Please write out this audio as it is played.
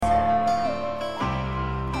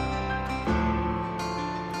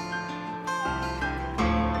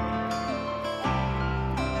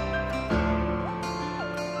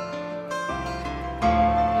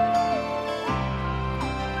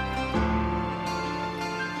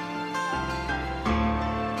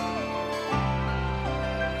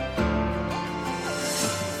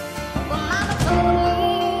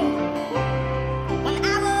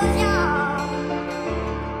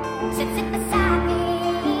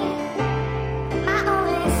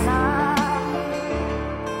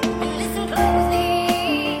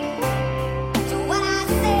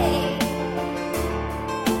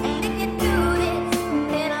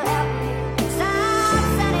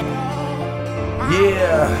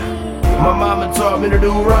Yeah. My mama taught me to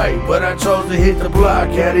do right, but I chose to hit the block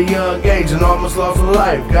at a young age and almost lost a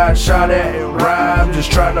life. Got shot at and robbed,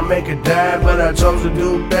 just trying to make a dime, but I chose to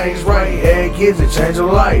do things right. Had kids that changed a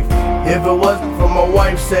life. If it wasn't for my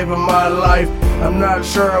wife saving my life, I'm not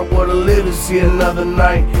sure I would've lived to see another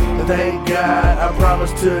night. But thank God, I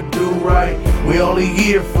promised to do right. We only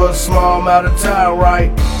here for a small amount of time,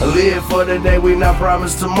 right? I live for the day, we not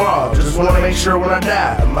promised tomorrow. Just wanna make sure when I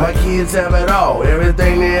die, my kids have it all.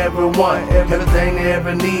 Everything they ever want, everything they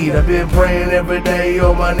ever need. I've been praying every day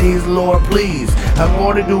on my knees, Lord, please. I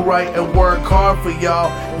want to do right and work hard for y'all.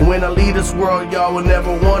 And when I leave this world, y'all will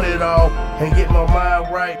never want it all. And get my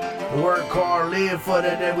mind right, work hard, live for the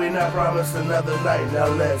day we not promised another night. Now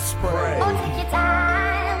let's pray. Oh, take your time.